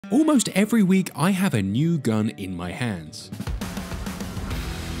Almost every week I have a new gun in my hands.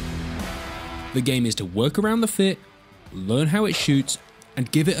 The game is to work around the fit, learn how it shoots,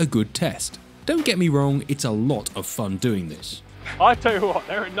 and give it a good test. Don't get me wrong, it's a lot of fun doing this. I tell you what,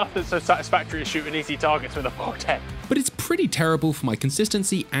 there ain't nothing so satisfactory as shooting easy targets with a 410. But it's pretty terrible for my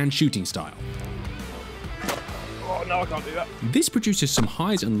consistency and shooting style. Oh no, I can't do that. This produces some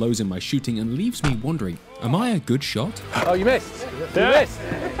highs and lows in my shooting and leaves me wondering, am I a good shot? Oh, you missed. You missed.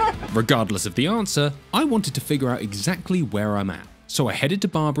 Regardless of the answer, I wanted to figure out exactly where I'm at. So I headed to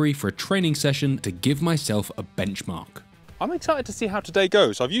Barbary for a training session to give myself a benchmark. I'm excited to see how today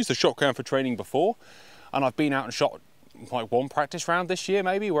goes. I've used the shotgun for training before, and I've been out and shot like one practice round this year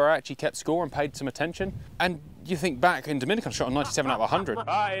maybe, where I actually kept score and paid some attention. And you think back in Dominican, I shot a 97 out of 100.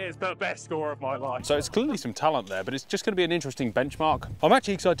 That is the best score of my life. So it's clearly some talent there, but it's just going to be an interesting benchmark. I'm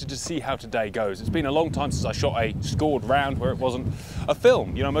actually excited to see how today goes. It's been a long time since I shot a scored round where it wasn't a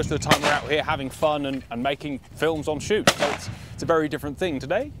film. You know, most of the time we're out here having fun and making films on shoot. So it's a very different thing.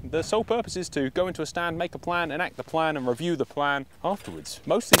 Today, the sole purpose is to go into a stand, make a plan, enact the plan, and review the plan afterwards.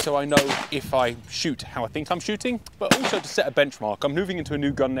 Mostly so I know if I shoot how I think I'm shooting, but also to set a benchmark. I'm moving into a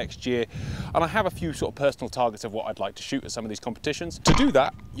new gun next year, and I have a few sort of personal targets of what I'd like to shoot at some of these competitions. To do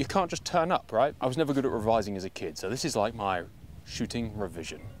that, you can't just turn up, right? I was never good at revising as a kid, so this is like my shooting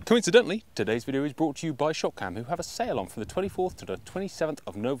revision. Coincidentally, today's video is brought to you by Shotkam, who have a sale on from the 24th to the 27th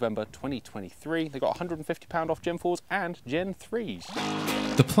of November 2023. They got £150 off Gen 4s and Gen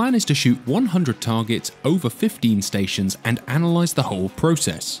 3s. The plan is to shoot 100 targets over 15 stations and analyse the whole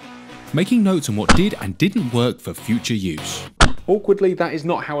process, making notes on what did and didn't work for future use. Awkwardly, that is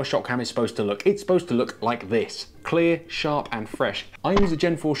not how a shotcam is supposed to look. It's supposed to look like this. Clear, sharp and fresh. I use a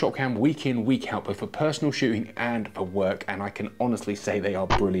Gen 4 shotcam week in, week out, both for personal shooting and for work, and I can honestly say they are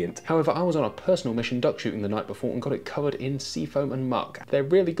brilliant. However, I was on a personal mission duck shooting the night before and got it covered in seafoam and muck. They're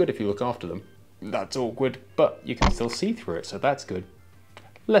really good if you look after them. That's awkward, but you can still see through it, so that's good.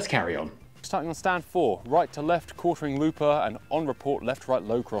 Let's carry on. Starting on stand 4, right to left quartering looper and on report left right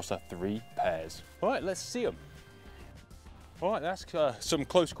low crosser, 3 pairs. All right, let's see them. All right, that's some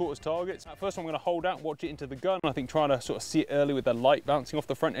close quarters targets. At first I'm going to hold out, watch it into the gun. I think trying to sort of see it early with the light bouncing off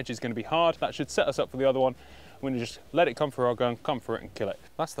the front edge is going to be hard. That should set us up for the other one. I'm going to just let it come through our gun, come for it and kill it.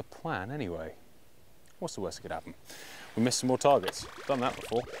 That's the plan anyway. What's the worst that could happen? We missed some more targets. Done that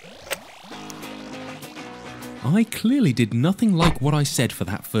before. I clearly did nothing like what I said for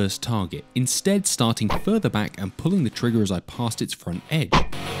that first target, instead starting further back and pulling the trigger as I passed its front edge.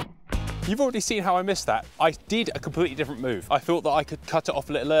 You've already seen how I missed that. I did a completely different move. I thought that I could cut it off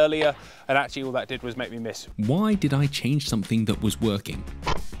a little earlier, and actually all that did was make me miss. Why did I change something that was working?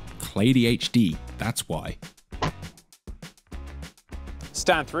 Clay HD, that's why.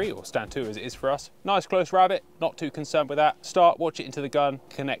 Stand 3, or stand 2 as it is for us. Nice close rabbit, not too concerned with that. Start, watch it into the gun,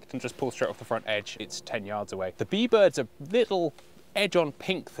 connect and just pull straight off the front edge. It's 10 yards away. The B-bird's a little edge on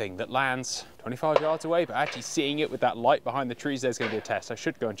pink thing that lands 25 yards away, but actually seeing it with that light behind the trees, there's going to be a test. I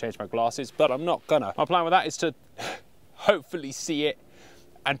should go and change my glasses, but I'm not gonna. My plan with that is to hopefully see it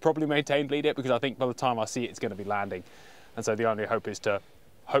and probably maintain bleed it, because I think by the time I see it, it's going to be landing. And so the only hope is to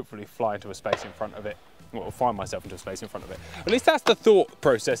hopefully fly into a space in front of it. Well, find myself into a space in front of it. At least that's the thought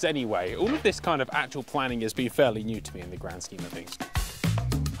process anyway. All of this kind of actual planning has been fairly new to me in the grand scheme of things.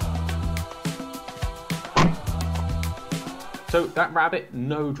 So that rabbit,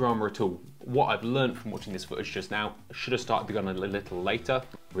 no drama at all. What I've learned from watching this footage just now, I should have started the gun a little later.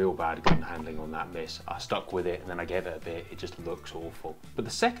 Real bad gun handling on that miss. I stuck with it and then I gave it a bit. It just looks awful. But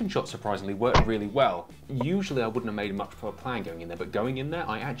the second shot surprisingly worked really well. Usually I wouldn't have made much of a plan going in there, but going in there,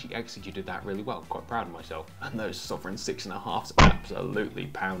 I actually executed that really well. Quite proud of myself. And those sovereign 6.5s absolutely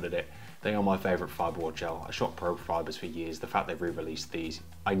pounded it. They are my favourite fiberboard gel. I shot Pro Fibers for years. The fact they've re-released these,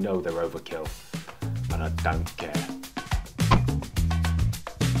 I know they're overkill, and I don't care.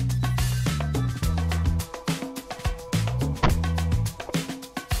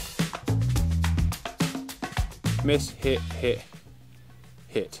 Miss, hit, hit,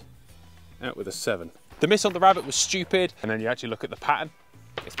 hit. Out with a 7. The miss on the rabbit was stupid, and then you actually look at the pattern.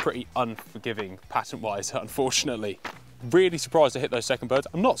 It's pretty unforgiving pattern-wise, unfortunately. Really surprised to hit those second birds.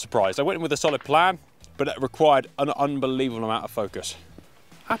 I'm not surprised. I went in with a solid plan, but it required an unbelievable amount of focus.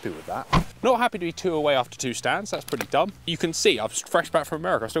 Happy with that. Not happy to be 2 away after 2 stands. That's pretty dumb. You can see I'm fresh back from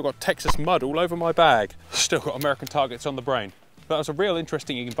America. I've still got Texas mud all over my bag. Still got American targets on the brain. But it was a real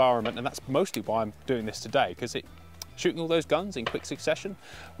interesting environment, and that's mostly why I'm doing this today, because shooting all those guns in quick succession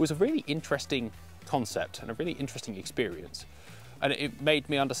was a really interesting concept and a really interesting experience. And it made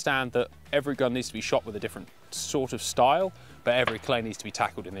me understand that every gun needs to be shot with a different sort of style, but every clay needs to be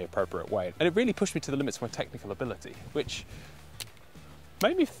tackled in the appropriate way. And it really pushed me to the limits of my technical ability, which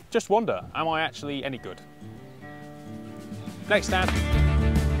made me just wonder, am I actually any good? Next stand.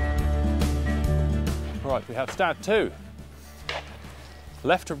 All right, we have stand 2.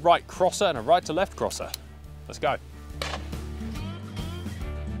 Left to right crosser and a right to left crosser. Let's go.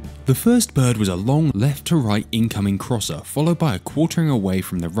 The first bird was a long left to right incoming crosser, followed by a quartering away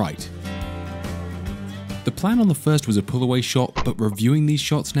from the right. The plan on the first was a pull away shot, but reviewing these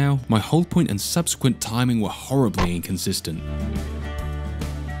shots now, my hold point and subsequent timing were horribly inconsistent.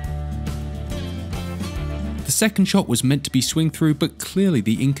 The second shot was meant to be swing through, but clearly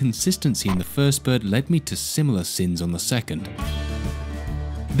the inconsistency in the first bird led me to similar sins on the second.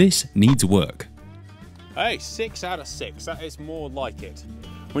 This needs work. Hey, 6 out of 6, that is more like it.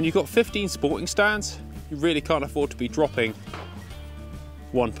 When you've got 15 sporting stands, you really can't afford to be dropping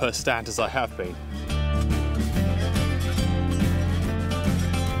 1 per stand as I have been.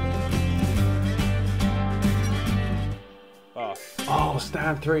 Oh,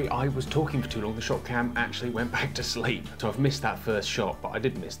 stand 3, I was talking for too long. The shot cam actually went back to sleep. So I've missed that first shot, but I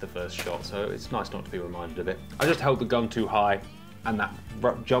did miss the first shot, so it's nice not to be reminded of it. I just held the gun too high, and that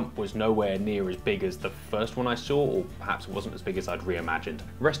jump was nowhere near as big as the first one I saw, or perhaps it wasn't as big as I'd reimagined.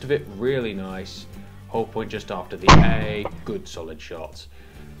 The rest of it, really nice. Hold point just after the A, good solid shots.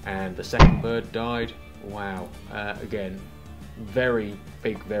 And the second bird died, wow. Again, very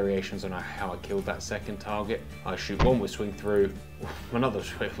big variations on how I killed that second target. I shoot one with swing through, another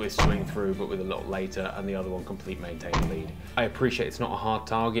with swing through, but with a lot later, and the other one complete maintain lead. I appreciate it's not a hard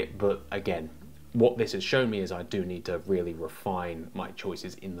target, but again, what this has shown me is I do need to really refine my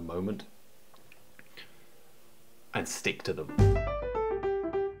choices in the moment and stick to them.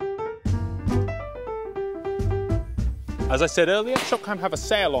 As I said earlier, Shotcam have a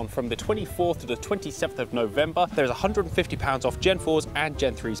sale on from the 24th to the 27th of November. There's £150 off Gen 4s and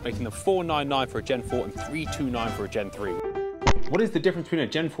Gen 3s, making them $499 for a Gen 4 and $329 for a Gen 3. What is the difference between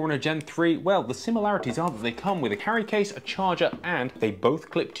a Gen 4 and a Gen 3? Well, the similarities are that they come with a carry case, a charger, and they both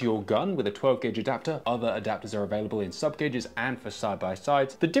clip to your gun with a 12 gauge adapter. Other adapters are available in sub gauges and for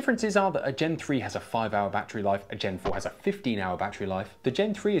side-by-sides. The differences are that a Gen 3 has a 5-hour battery life, a Gen 4 has a 15-hour battery life. The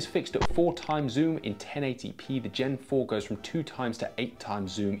Gen 3 is fixed at 4x zoom in 1080p. The Gen 4 goes from 2x to 8x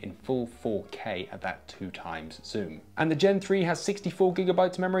zoom in full 4K at that 2x zoom. And the Gen 3 has 64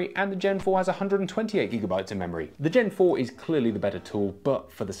 gigabytes of memory, and the Gen 4 has 128 gigabytes of memory. The Gen 4 is clearly the better tool,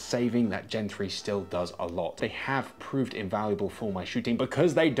 but for the saving, that Gen 3 still does a lot. They have proved invaluable for my shooting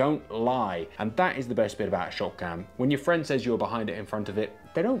because they don't lie. And that is the best bit about a Shotcam. When your friend says you're behind it in front of it,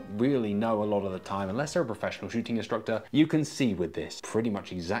 they don't really know a lot of the time, unless they're a professional shooting instructor. You can see with this pretty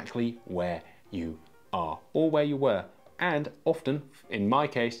much exactly where you are or where you were. And often, in my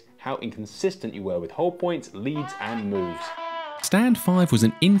case, how inconsistent you were with hold points, leads, and moves. Stand 5 was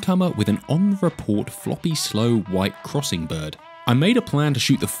an incomer with an on-the-report floppy slow white crossing bird. I made a plan to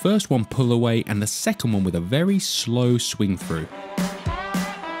shoot the first one pull away and the second one with a very slow swing through.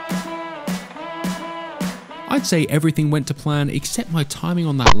 I'd say everything went to plan except my timing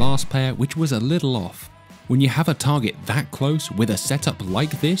on that last pair, which was a little off. When you have a target that close with a setup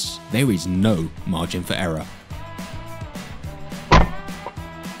like this, there is no margin for error.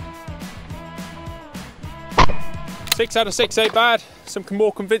 Six out of 6 ain't bad. Some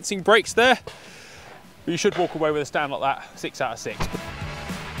more convincing breaks there. But you should walk away with a stand like that. 6 out of 6.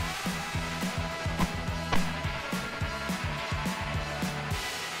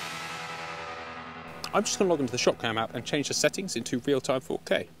 I'm just going to log into the Shotcam app and change the settings into real-time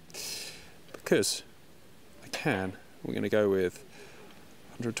 4K. Because I can. We're going to go with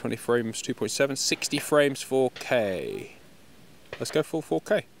 120 frames, 2.7, 60 frames 4K. Let's go full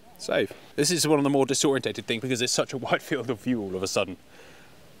 4K. Save. This is one of the more disorientated things because it's such a wide field of view all of a sudden.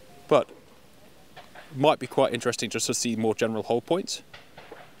 But it might be quite interesting just to see more general hold points.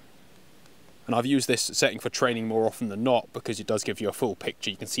 And I've used this setting for training more often than not because it does give you a full picture.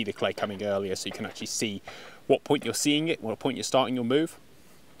 You can see the clay coming earlier, so you can actually see what point you're seeing it, what point you're starting your move.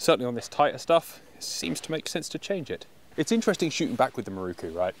 Certainly on this tighter stuff, it seems to make sense to change it. It's interesting shooting back with the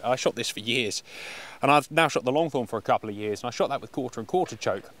Maruku, right? I shot this for years, and I've now shot the Longthorn for a couple of years, and I shot that with quarter and quarter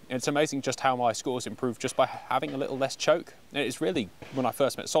choke. And it's amazing just how my scores improved just by having a little less choke. And it's really, when I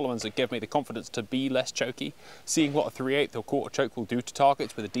first met Solomon's, that gave me the confidence to be less choky. Seeing what a 3/8 or quarter choke will do to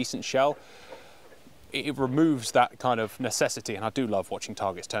targets with a decent shell, it removes that kind of necessity. And I do love watching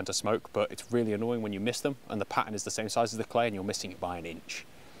targets turn to smoke, but it's really annoying when you miss them, and the pattern is the same size as the clay, and you're missing it by an inch.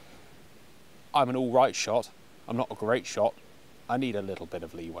 I'm an all right shot. I'm not a great shot. I need a little bit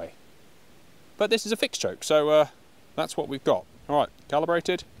of leeway. But this is a fixed choke, so that's what we've got. All right,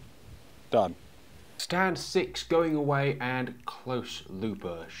 calibrated, done. Stand 6 going away and close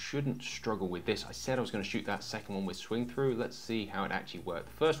looper. Shouldn't struggle with this. I said I was going to shoot that second one with swing through. Let's see how it actually worked.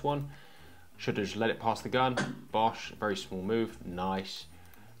 The first one, should have just let it pass the gun. Bosh, very small move, nice.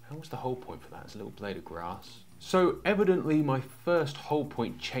 How was the hold point for that? It's a little blade of grass. So evidently my first hold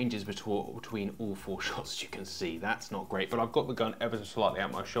point changes between all 4 shots, as you can see. That's not great, but I've got the gun ever so slightly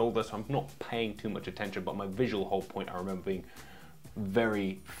out my shoulder, so I'm not paying too much attention, but my visual hold point, I remember being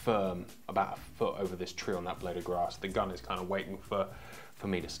very firm about a foot over this tree on that blade of grass. The gun is kind of waiting for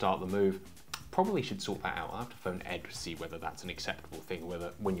me to start the move. Probably should sort that out. I'll have to phone Ed to see whether that's an acceptable thing,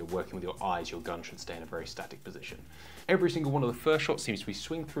 whether when you're working with your eyes, your gun should stay in a very static position. Every single one of the first shots seems to be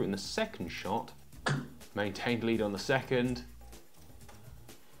swing through in the second shot. Maintained lead on the second,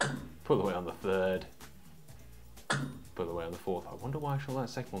 pull away on the third, pull away on the fourth. I wonder why I shot that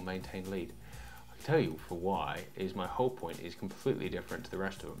second one maintained lead. I can tell you for why, is my hold point is completely different to the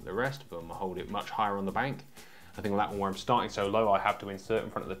rest of them. The rest of them I hold it much higher on the bank. I think on that one where I'm starting so low I have to insert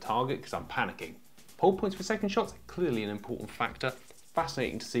in front of the target because I'm panicking. Hold points for second shots, clearly an important factor.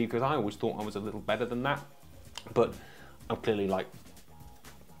 Fascinating to see because I always thought I was a little better than that, but I'm clearly like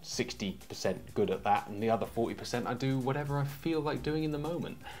 60% good at that, and the other 40% I do whatever I feel like doing in the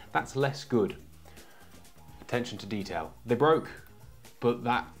moment. That's less good. Attention to detail. They broke, but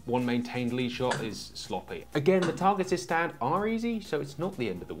that one maintained lead shot is sloppy. Again, the targets this stand are easy, so it's not the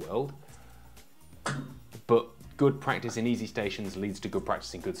end of the world. But good practice in easy stations leads to good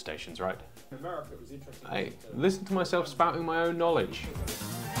practice in good stations, right? In America, it was interesting. Hey, listen to myself spouting my own knowledge.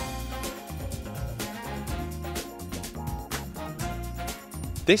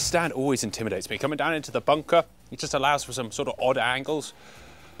 This stand always intimidates me. Coming down into the bunker, it just allows for some sort of odd angles.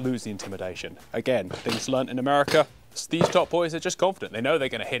 Lose the intimidation. Again, things learnt in America. These top boys are just confident. They know they're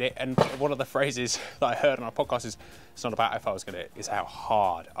going to hit it. And one of the phrases that I heard on our podcast is, it's not about if I was going to hit it, it's how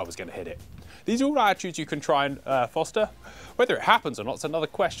hard I was going to hit it. These are all attitudes you can try and foster. Whether it happens or not is another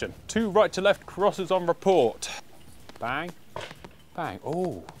question. 2 right to left crosses on report. Bang, bang.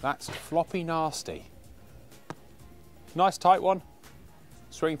 Oh, that's floppy nasty. Nice tight one.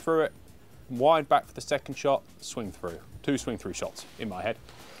 Swing through it, wind back for the second shot, swing through. 2 swing through shots in my head.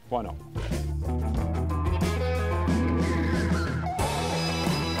 Why not?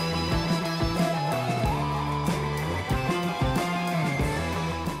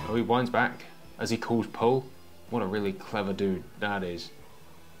 Oh, he winds back as he calls pull. What a really clever dude that is.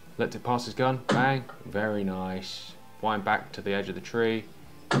 Lets it pass his gun, bang, very nice. Wind back to the edge of the tree,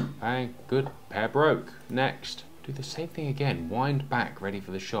 bang, good, pair broke. Next. Do the same thing again, wind back, ready for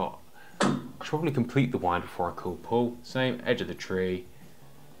the shot. I should probably complete the wind before I call pull. Same, edge of the tree.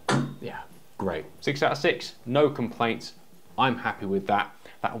 Yeah, great. 6 out of 6, no complaints. I'm happy with that.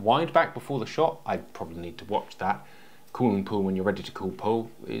 That wind back before the shot, I probably need to watch that. Calling pull when you're ready to call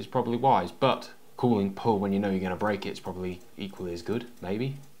pull is probably wise, but calling pull when you know you're going to break it is probably equally as good,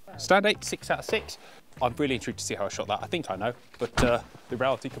 maybe. Stand 8, 6 out of 6. I'm really intrigued to see how I shot that. I think I know, but the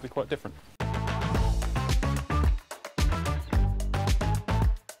reality could be quite different.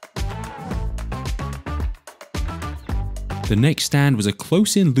 The next stand was a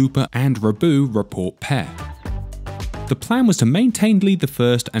close-in looper and Rabu report pair. The plan was to maintain lead the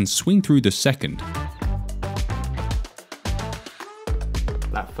first and swing through the second.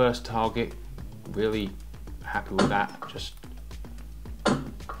 That first target, really happy with that. Just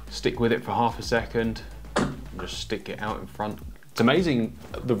stick with it for half a second and just stick it out in front. It's amazing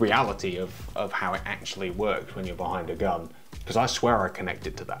the reality of how it actually works when you're behind a gun, because I swear I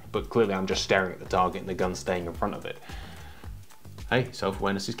connected to that, but clearly I'm just staring at the target and the gun staying in front of it. Hey,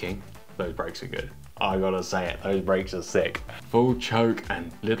 self-awareness is king. Those brakes are good. I gotta say it, those brakes are sick. Full choke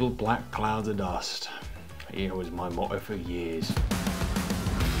and little black clouds of dust. It was my motto for years.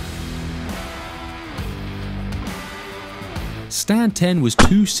 Stand 10 was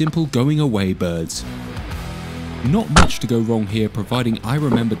 2 simple going away birds. Not much to go wrong here, providing I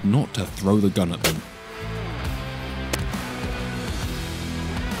remembered not to throw the gun at them.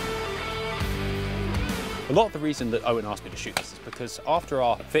 A lot of the reason that Owen asked me to shoot this is because after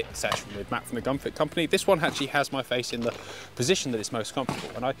our fit session with Matt from the Gun Fit Company, this one actually has my face in the position that it's most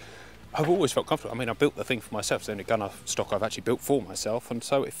comfortable. And I've always felt comfortable. I mean, I built the thing for myself. It's the only gun stock I've actually built for myself, and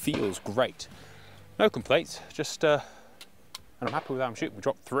so it feels great. No complaints, just, and I'm happy with how I'm shooting. We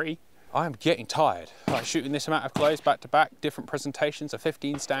dropped 3. I am getting tired. Like shooting this amount of close back to back, different presentations, a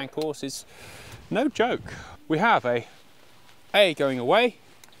 15 stand course is no joke. We have a going away,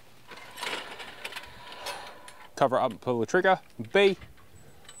 cover it up and pull the trigger. B,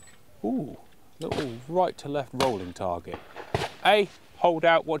 ooh, little right to left rolling target. A, hold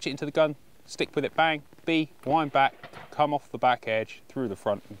out, watch it into the gun, stick with it, bang. B, wind back, come off the back edge, through the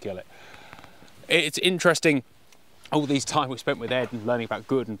front and kill it. It's interesting, all these time we spent with Ed and learning about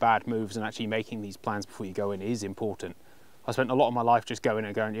good and bad moves and actually making these plans before you go in is important. I spent a lot of my life just going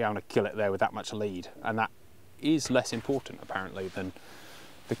and going, yeah, I'm going to kill it there with that much lead, and that is less important apparently than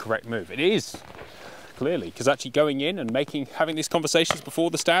the correct move. It is, clearly, because actually going in and having these conversations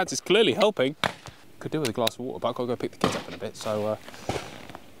before the stands is clearly helping. Could do with a glass of water, but I've got to go pick the kids up in a bit, so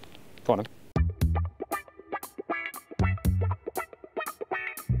go on then.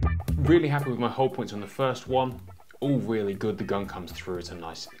 Really happy with my hold points on the first one. All really good. The gun comes through. It's a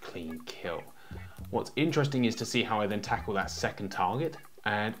nice clean kill. What's interesting is to see how I then tackle that second target.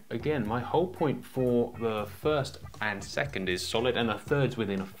 And again, my hold point for the first and second is solid, and a third's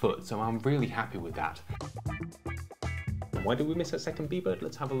within a foot. So I'm really happy with that. Why did we miss that second B-bird?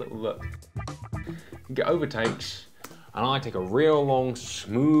 Let's have a little look. You get overtakes, and I take a real long,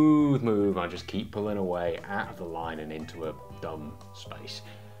 smooth move. I just keep pulling away out of the line and into a dumb space.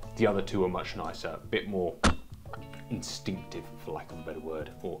 The other two are much nicer, a bit more instinctive, for lack of a better word,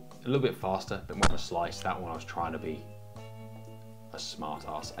 or a little bit faster, a bit more of a slice. That one I was trying to be a smart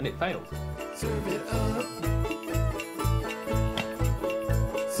ass, and it failed. Serve it up.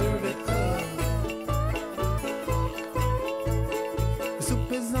 Serve it up. The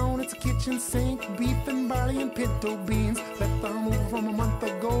soup is on, it's a kitchen sink. Beef and barley and pinto beans. Left on over from a month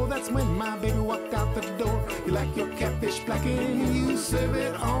ago. That's when my baby walked out the door. You like your catfish black and you serve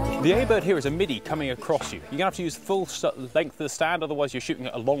it on. The A-bird here is a midi coming across you. You're going to have to use full length of the stand, otherwise you're shooting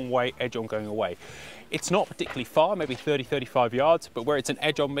it a long way, edge on going away. It's not particularly far, maybe 30, 35 yards, but where it's an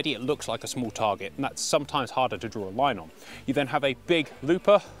edge on midi, it looks like a small target, and that's sometimes harder to draw a line on. You then have a big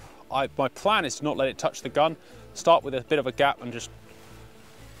looper. My plan is to not let it touch the gun, start with a bit of a gap and just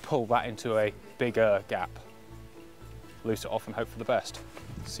pull that into a bigger gap. Loose it off and hope for the best.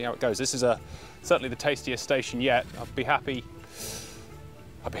 See how it goes. This is certainly the tastiest station yet. I'd be happy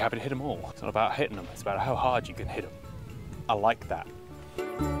to hit them all. It's not about hitting them, it's about how hard you can hit them. I like that.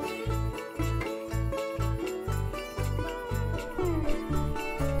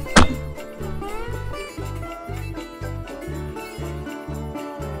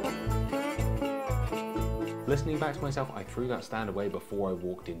 Listening back to myself, I threw that stand away before I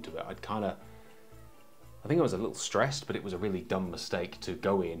walked into it. I think I was a little stressed, but it was a really dumb mistake to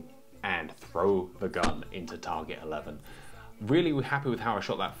go in and throw the gun into target 11. Really happy with how I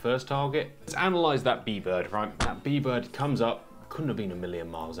shot that first target. Let's analyze that B-bird, right? That B-bird comes up, couldn't have been a million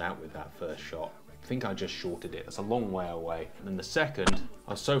miles out with that first shot. I think I just shorted it. That's a long way away. And then the second,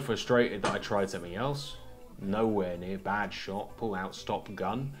 I was so frustrated that I tried something else. Nowhere near, bad shot, pull out, stop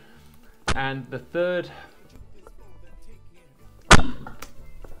gun. And the third,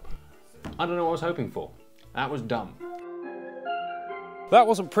 I don't know what I was hoping for. That was dumb. That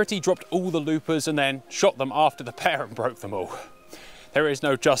wasn't pretty, dropped all the loopers and then shot them after the pair and broke them all. There is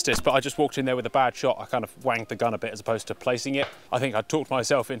no justice, but I just walked in there with a bad shot. I kind of wanged the gun a bit as opposed to placing it. I think I talked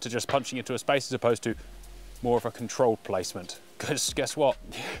myself into just punching into a space as opposed to more of a controlled placement. Because guess what?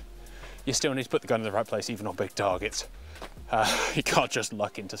 You still need to put the gun in the right place even on big targets. You can't just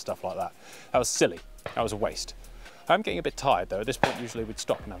luck into stuff like that. That was silly. That was a waste. I'm getting a bit tired though. At this point usually we'd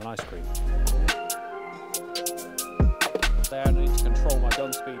stop and have an ice cream. There, I need to control my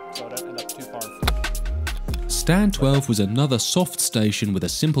gun speed so I don't end up too far in front. Stand 12 was another soft station with a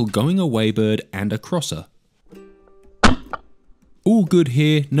simple going away bird and a crosser. All good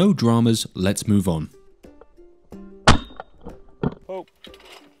here, no dramas, let's move on. Oh,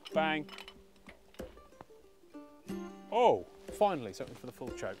 bang. Oh, finally something for the full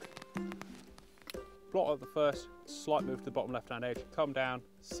choke. Blot at the first, slight move to the bottom left-hand edge, come down,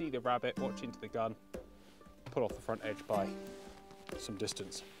 see the rabbit, watch into the gun, pull off the front edge by some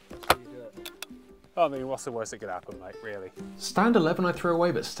distance. I mean, what's the worst that could happen, mate, really? Stand 11 I threw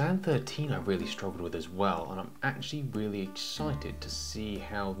away, but stand 13 I really struggled with as well, and I'm actually really excited to see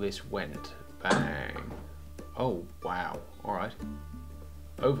how this went. Bang. Oh, wow. All right.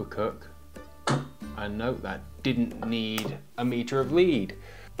 Overcook. I note that didn't need a meter of lead.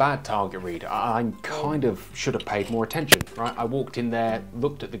 Bad target read. I kind of should have paid more attention, right? I walked in there,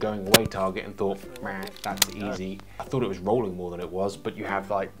 looked at the going away target and thought, man, that's easy. I thought it was rolling more than it was, but you have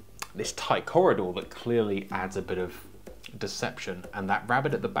like this tight corridor that clearly adds a bit of deception. And that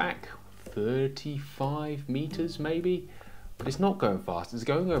rabbit at the back, 35 meters maybe, but it's not going fast. It's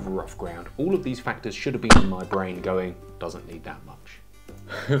going over rough ground. All of these factors should have been in my brain going, doesn't need that much.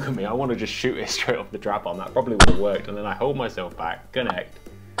 Look at me, I want to just shoot it straight off the trap on. That probably would have worked. And then I hold myself back, connect.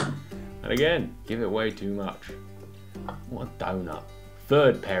 And again, give it way too much. What a donut.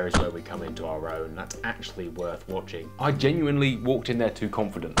 Third pair is where we come into our own. That's actually worth watching. I genuinely walked in there too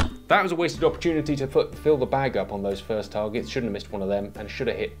confident. That was a wasted opportunity to fill the bag up on those first targets. Shouldn't have missed one of them and should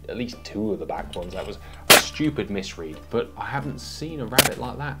have hit at least 2 of the back ones. That was a stupid misread, but I haven't seen a rabbit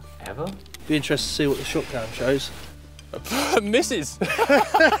like that ever. Be interested to see what the shotkam shows. Misses!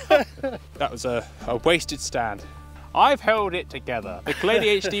 That was a wasted stand. I've held it together. The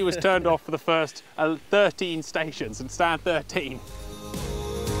Kaledi HD was turned off for the first 13 stations and stand 13.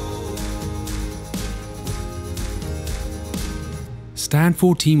 Stand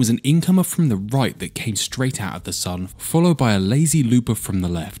 14 was an incomer from the right that came straight out of the sun, followed by a lazy looper from the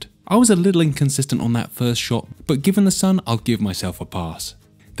left. I was a little inconsistent on that first shot, but given the sun, I'll give myself a pass.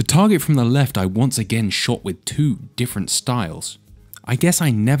 The target from the left I once again shot with 2 different styles. I guess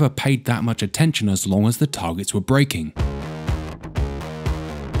I never paid that much attention as long as the targets were breaking.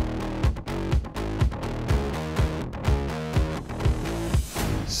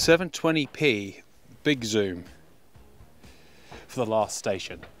 .720p, big zoom for the last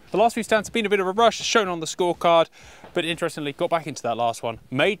station. The last few stands have been a bit of a rush, as shown on the scorecard, but interestingly got back into that last one,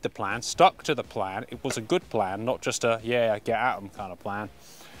 made the plan, stuck to the plan. It was a good plan, not just a yeah, get at 'em kind of plan.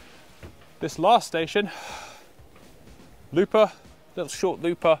 This last station, looper, little short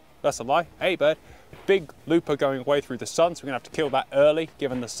looper, that's a lie, hey bird, big looper going away through the sun, so we're gonna have to kill that early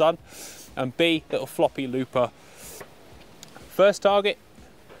given the sun. And B, little floppy looper. First target,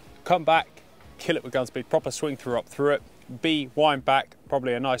 come back, kill it with gun speed, proper swing through up through it. B, wind back,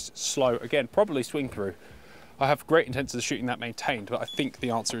 probably a nice slow, again, probably swing through. I have great intents of shooting that maintained, but I think the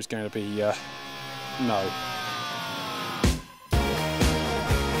answer is going to be no.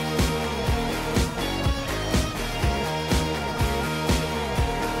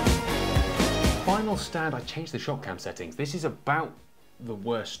 Final stand, I changed the shotkam settings. This is about the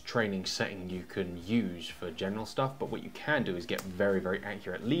worst training setting you can use for general stuff, but what you can do is get very, very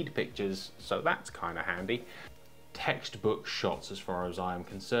accurate lead pictures, so that's kind of handy. Textbook shots as far as I am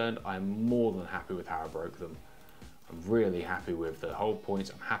concerned. I'm more than happy with how I broke them. I'm really happy with the hold points.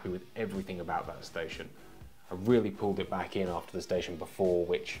 I'm happy with everything about that station. I really pulled it back in after the station before,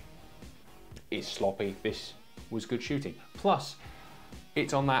 which is sloppy. This was good shooting. Plus,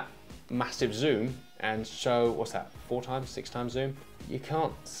 it's on that massive zoom, and so, what's that, 4 times, 6 times zoom? You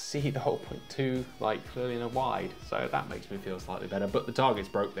can't see the hold point too clearly in a wide, so that makes me feel slightly better. But the targets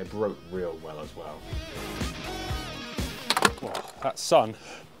broke, they broke real well as well. Well, that sun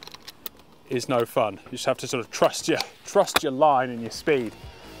is no fun. You just have to sort of trust your line and your speed.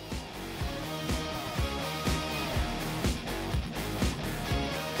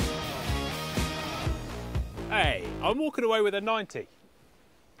 Hey, I'm walking away with a 90.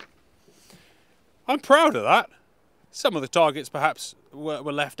 I'm proud of that. Some of the targets perhaps were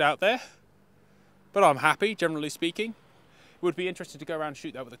left out there, but I'm happy, generally speaking. Would be interested to go around and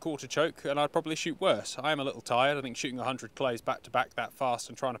shoot that with a quarter choke, and I'd probably shoot worse. I am a little tired. I think shooting 100 clays back to back that fast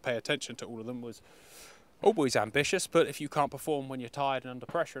and trying to pay attention to all of them was always ambitious, but if you can't perform when you're tired and under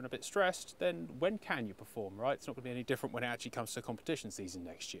pressure and a bit stressed, then when can you perform, right? It's not going to be any different when it actually comes to competition season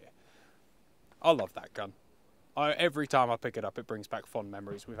next year. I love that gun. Every time I pick it up, it brings back fond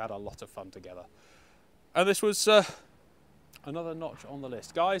memories. We've had a lot of fun together. And this was another notch on the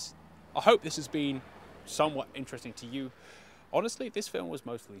list. Guys, I hope this has been somewhat interesting to you. Honestly, this film was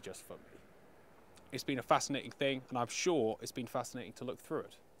mostly just for me. It's been a fascinating thing, and I'm sure it's been fascinating to look through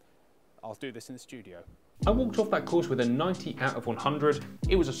it. I'll do this in the studio. I walked off that course with a 90 out of 100.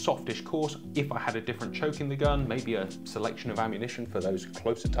 It was a softish course. If I had a different choke in the gun, maybe a selection of ammunition for those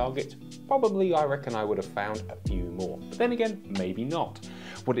closer targets, probably I reckon I would have found a few more. But then again, maybe not.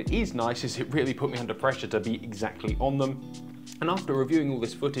 What it is nice is it really put me under pressure to be exactly on them. And after reviewing all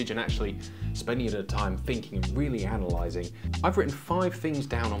this footage and actually spending a bit of time thinking and really analysing, I've written 5 things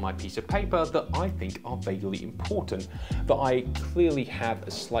down on my piece of paper that I think are vaguely important, that I clearly have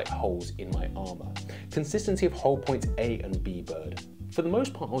as slight holes in my armour. Consistency of hold points A and B bird. For the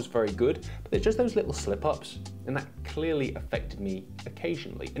most part I was very good, but there's just those little slip-ups, and that clearly affected me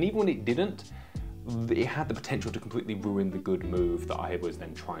occasionally. And even when it didn't, it had the potential to completely ruin the good move that I was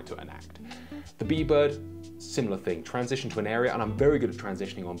then trying to enact. The B-bird, similar thing, transition to an area, and I'm very good at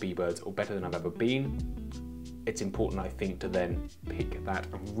transitioning on B-birds, or better than I've ever been. It's important, I think, to then pick that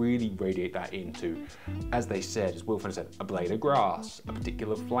and really radiate that into, as they said, as Will Fenner said, a blade of grass, a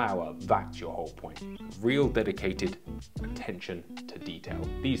particular flower, that's your whole point. Real dedicated attention to detail.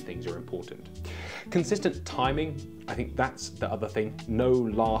 These things are important. Consistent timing, I think that's the other thing. No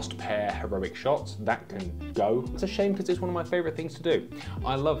last pair heroic shots, that can go. It's a shame because it's one of my favourite things to do.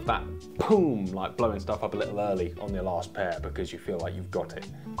 I love that boom, like blowing stuff up a little early on your last pair because you feel like you've got it.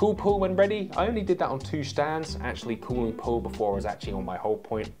 Cool pull when ready, I only did that on 2 stands. this actually cool and pull before I was actually on my hold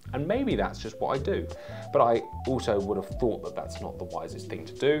point, and maybe that's just what I do. But I also would have thought that that's not the wisest thing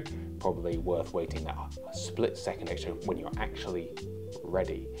to do, probably worth waiting that split second extra when you're actually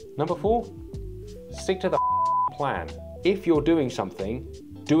ready. Number 4, stick to the plan. If you're doing something,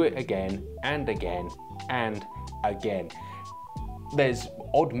 do it again and again and again. There's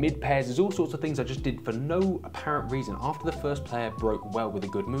odd mid pairs, there's all sorts of things I just did for no apparent reason. After the first player broke well with a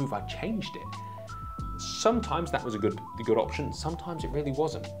good move, I changed it. Sometimes that was a good option, sometimes it really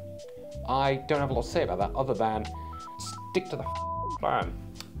wasn't. I don't have a lot to say about that other than stick to the plan.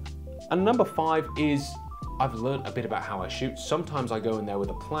 And number 5 is I've learned a bit about how I shoot. Sometimes I go in there with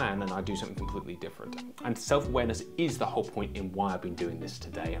a plan and I do something completely different. And self-awareness is the whole point in why I've been doing this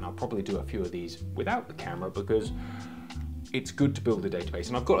today. And I'll probably do a few of these without the camera because it's good to build a database.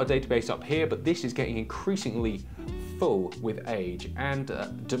 And I've got a database up here, but this is getting increasingly full with age and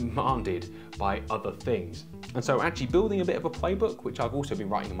demanded by other things. And so actually building a bit of a playbook, which I've also been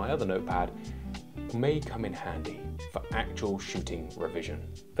writing in my other notepad, may come in handy for actual shooting revision.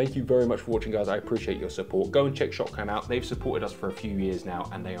 Thank you very much for watching, guys. I appreciate your support. Go and check Shotkam out. They've supported us for a few years now,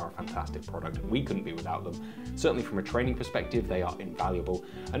 and they are a fantastic product. We couldn't be without them. Certainly from a training perspective, they are invaluable.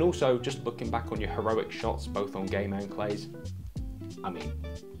 And also just looking back on your heroic shots, both on game and clays, I mean,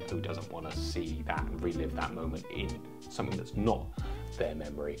 who doesn't want to see that and relive that moment in something that's not their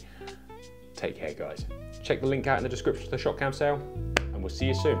memory? Take care, guys. Check the link out in the description to the Shotkam sale, and we'll see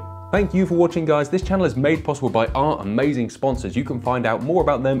you soon. Thank you for watching, guys. This channel is made possible by our amazing sponsors. You can find out more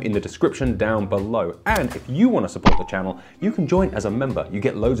about them in the description down below. And if you want to support the channel, you can join as a member. You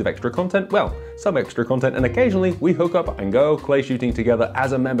get loads of extra content, well, some extra content, and occasionally we hook up and go clay shooting together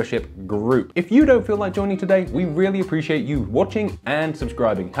as a membership group. If you don't feel like joining today, we really appreciate you watching and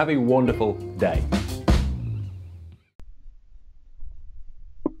subscribing. Have a wonderful day.